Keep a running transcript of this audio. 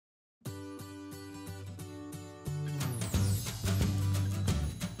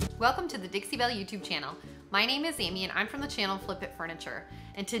Welcome to the Dixie Belle YouTube channel. My name is Amy and I'm from the channel Flip It Furniture.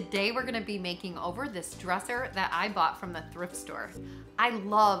 And today we're gonna be making over this dresser that I bought from the thrift store. I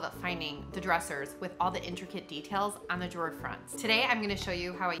love finding the dressers with all the intricate details on the drawer fronts. Today I'm gonna show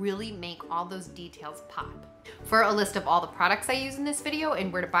you how I really make all those details pop. For a list of all the products I use in this video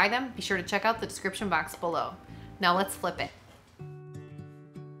and where to buy them, be sure to check out the description box below. Now let's flip it.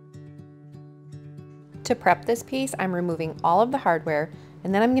 To prep this piece, I'm removing all of the hardware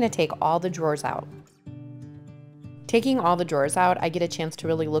and then I'm going to take all the drawers out. Taking all the drawers out, I get a chance to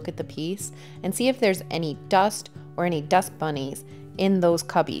really look at the piece and see if there's any dust or any dust bunnies in those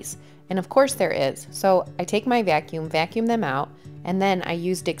cubbies. And of course there is. So I take my vacuum them out, and then I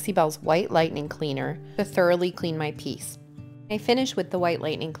use Dixie Belle's White Lightning Cleaner to thoroughly clean my piece. When I finish with the White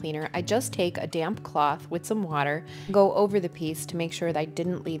Lightning Cleaner, I just take a damp cloth with some water, go over the piece to make sure that I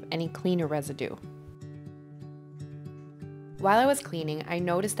didn't leave any cleaner residue. While I was cleaning, I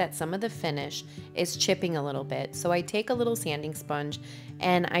noticed that some of the finish is chipping a little bit, so I take a little sanding sponge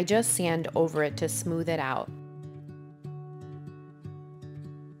and I just sand over it to smooth it out.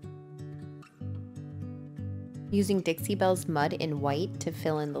 Using Dixie Belle's Mud in White to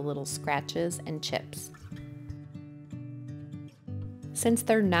fill in the little scratches and chips. Since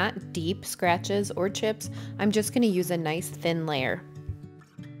they're not deep scratches or chips, I'm just going to use a nice thin layer.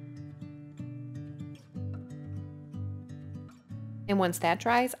 And once that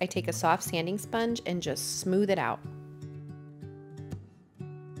dries, I take a soft sanding sponge and just smooth it out.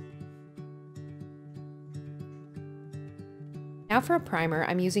 Now for a primer,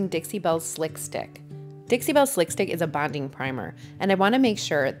 I'm using Dixie Belle's Slick Stick. Dixie Belle's Slick Stick is a bonding primer, and I want to make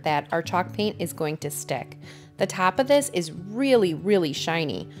sure that our chalk paint is going to stick. The top of this is really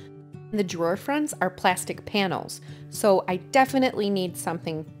shiny. The drawer fronts are plastic panels, so I definitely need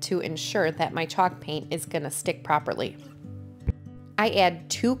something to ensure that my chalk paint is going to stick properly. I add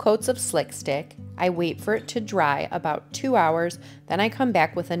 2 coats of Slick Stick, I wait for it to dry about 2 hours, then I come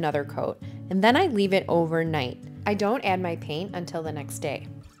back with another coat, and then I leave it overnight. I don't add my paint until the next day.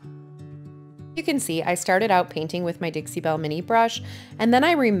 You can see I started out painting with my Dixie Belle mini brush, and then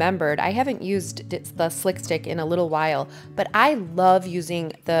I remembered I haven't used the Slick Stick in a little while, but I love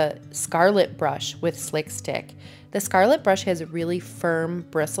using the Scarlet brush with Slick Stick. The Scarlet brush has really firm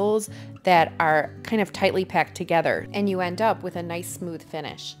bristles that are kind of tightly packed together, and you end up with a nice smooth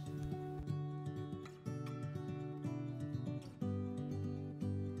finish.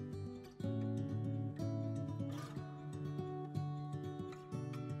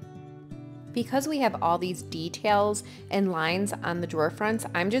 Because we have all these details and lines on the drawer fronts,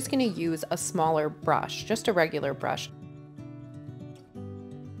 I'm just going to use a smaller brush, just a regular brush.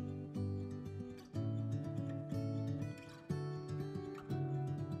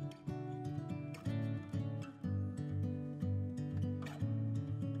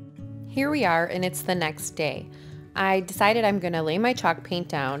 Here we are, and it's the next day. I decided I'm going to lay my chalk paint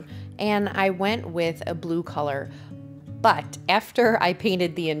down, and I went with a blue color. But after I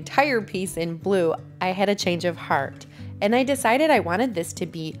painted the entire piece in blue, I had a change of heart, and I decided I wanted this to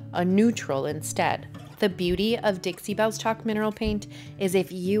be a neutral instead. The beauty of Dixie Belle's chalk mineral paint is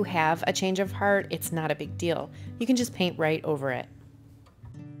if you have a change of heart, it's not a big deal. You can just paint right over it.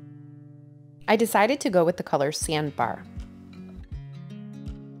 I decided to go with the color Sandbar.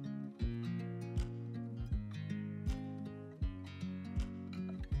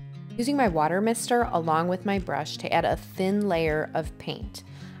 Using my water mister along with my brush to add a thin layer of paint.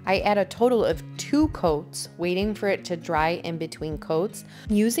 I add a total of 2 coats, waiting for it to dry in between coats.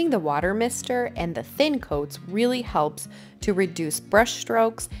 Using the water mister and the thin coats really helps to reduce brush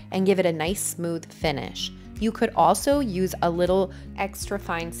strokes and give it a nice smooth finish. You could also use a little extra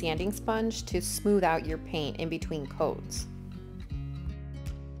fine sanding sponge to smooth out your paint in between coats.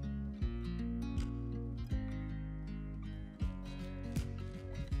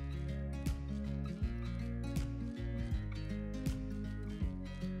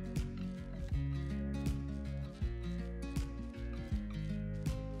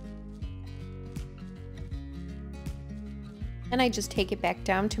 And I just take it back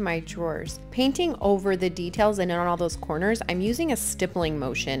down to my drawers. Painting over the details and on all those corners, I'm using a stippling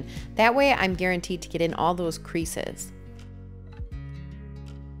motion. That way I'm guaranteed to get in all those creases.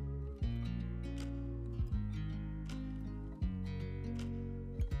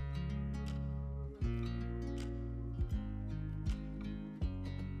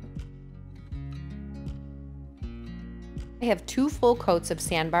 I have 2 full coats of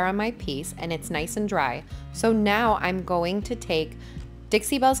Sandbar on my piece and it's nice and dry. So now I'm going to take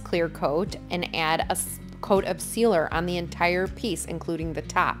Dixie Belle's clear coat and add a coat of sealer on the entire piece, including the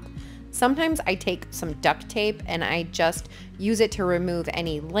top. Sometimes I take some duct tape and I just use it to remove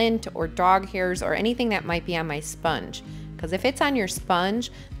any lint or dog hairs or anything that might be on my sponge. Because if it's on your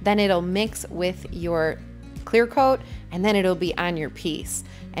sponge, then it'll mix with your clear coat and then it'll be on your piece.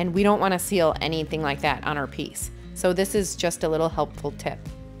 And we don't want to seal anything like that on our piece. So this is just a little helpful tip.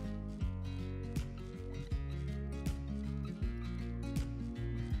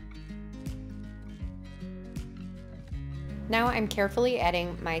 Now I'm carefully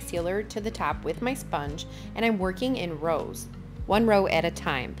adding my sealer to the top with my sponge, and I'm working in rows, one row at a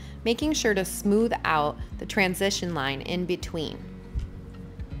time, making sure to smooth out the transition line in between.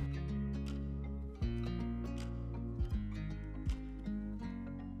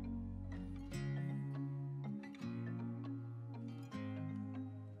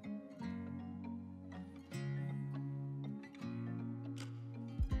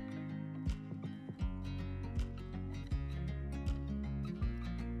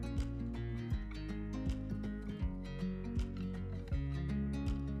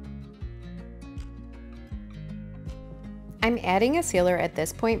 I'm adding a sealer at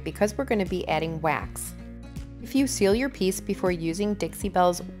this point because we're going to be adding wax. If you seal your piece before using Dixie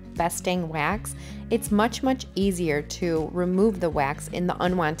Belle's Best Staying Wax, it's much easier to remove the wax in the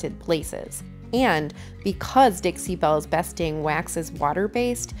unwanted places. And because Dixie Belle's Best Staying Wax is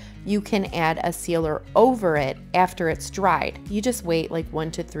water-based, you can add a sealer over it after it's dried. You just wait like 1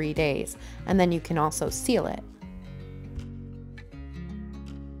 to 3 days, and then you can also seal it.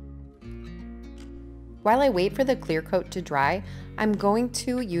 While I wait for the clear coat to dry, I'm going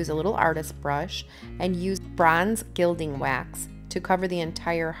to use a little artist brush and use bronze gilding wax to cover the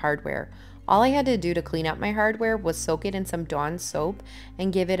entire hardware. All I had to do to clean up my hardware was soak it in some Dawn soap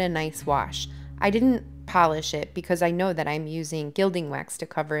and give it a nice wash. I didn't polish it because I know that I'm using gilding wax to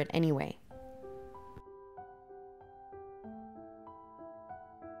cover it anyway.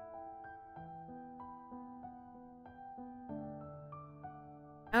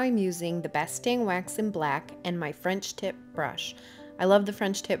 Now I'm using the Best Staying Wax in black and my French tip brush. I love the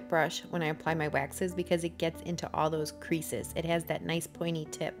French tip brush when I apply my waxes because it gets into all those creases. It has that nice pointy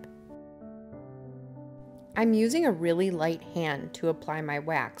tip. I'm using a really light hand to apply my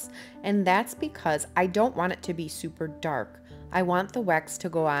wax, and that's because I don't want it to be super dark. I want the wax to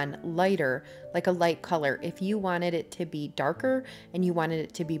go on lighter, like a light color. If you wanted it to be darker and you wanted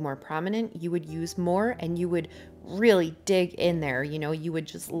it to be more prominent, you would use more and you would really dig in there. You know, you would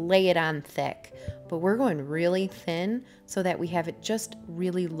just lay it on thick. But we're going really thin so that we have it just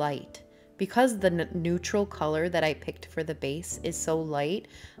really light. Because the neutral color that I picked for the base is so light,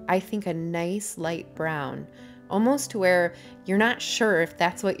 I think a nice light brown, almost to where you're not sure if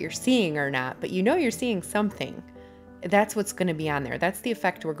that's what you're seeing or not, but you know you're seeing something. That's what's going to be on there. That's the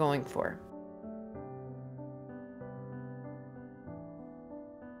effect we're going for.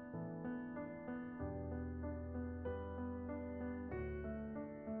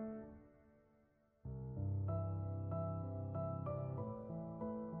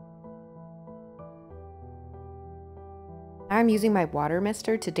 I'm using my water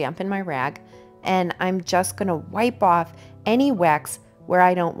mister to dampen my rag, and I'm just going to wipe off any wax where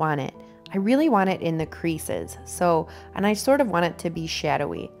I don't want it. I really want it in the creases, and I sort of want it to be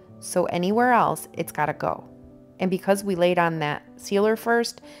shadowy, so anywhere else it's got to go. And because we laid on that sealer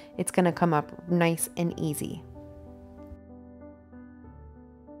first, it's going to come up nice and easy.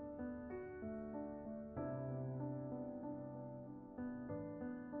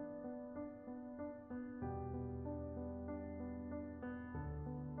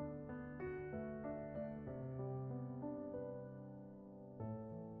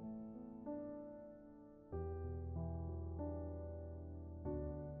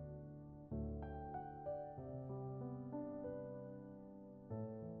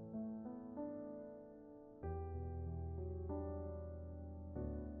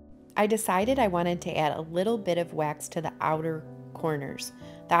 I decided I wanted to add a little bit of wax to the outer corners,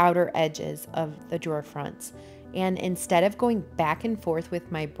 the outer edges of the drawer fronts. And instead of going back and forth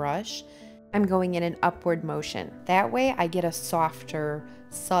with my brush, I'm going in an upward motion. That way I get a softer,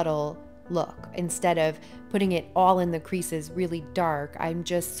 subtle look. Instead of putting it all in the creases really dark, I'm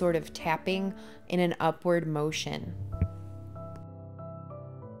just sort of tapping in an upward motion.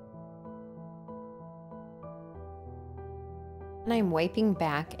 And I'm wiping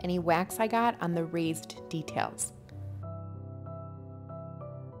back any wax I got on the raised details.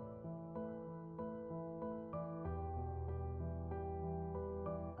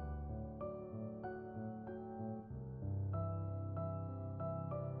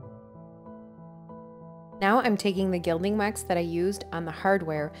 Now I'm taking the gilding wax that I used on the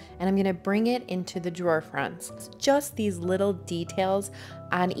hardware and I'm gonna bring it into the drawer fronts. It's just these little details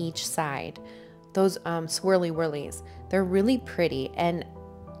on each side. Those swirly whirlies, they're really pretty, and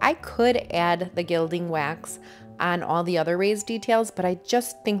I could add the gilding wax on all the other raised details, but I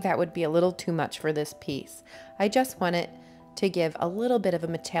just think that would be a little too much for this piece. I just want it to give a little bit of a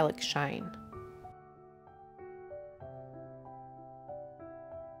metallic shine.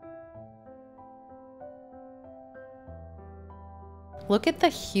 Look at the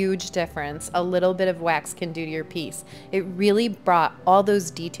huge difference a little bit of wax can do to your piece. It really brought all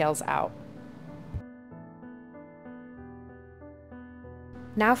those details out.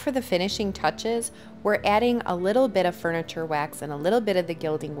 Now for the finishing touches, we're adding a little bit of furniture wax and a little bit of the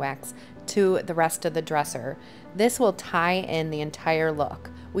gilding wax to the rest of the dresser. This will tie in the entire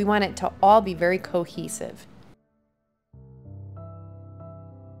look. We want it to all be very cohesive.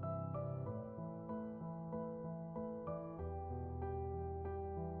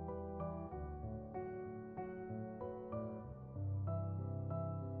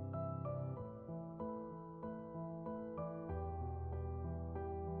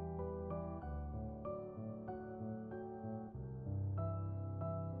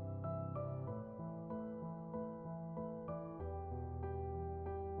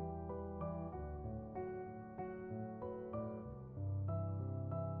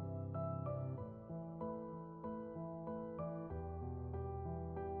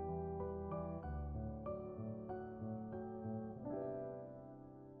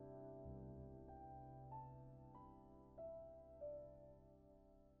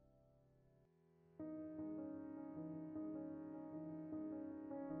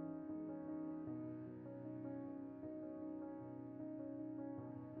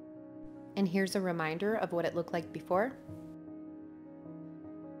 And here's a reminder of what it looked like before.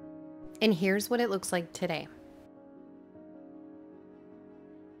 And here's what it looks like today.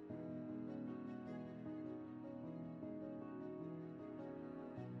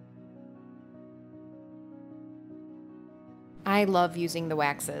 I love using the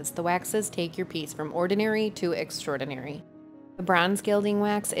waxes. The waxes take your piece from ordinary to extraordinary. The bronze gilding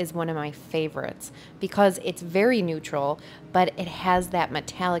wax is one of my favorites because it's very neutral, but it has that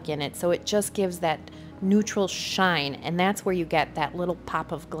metallic in it, so it just gives that neutral shine, and that's where you get that little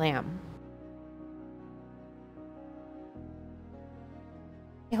pop of glam.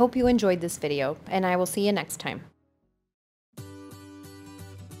 I hope you enjoyed this video, and I will see you next time.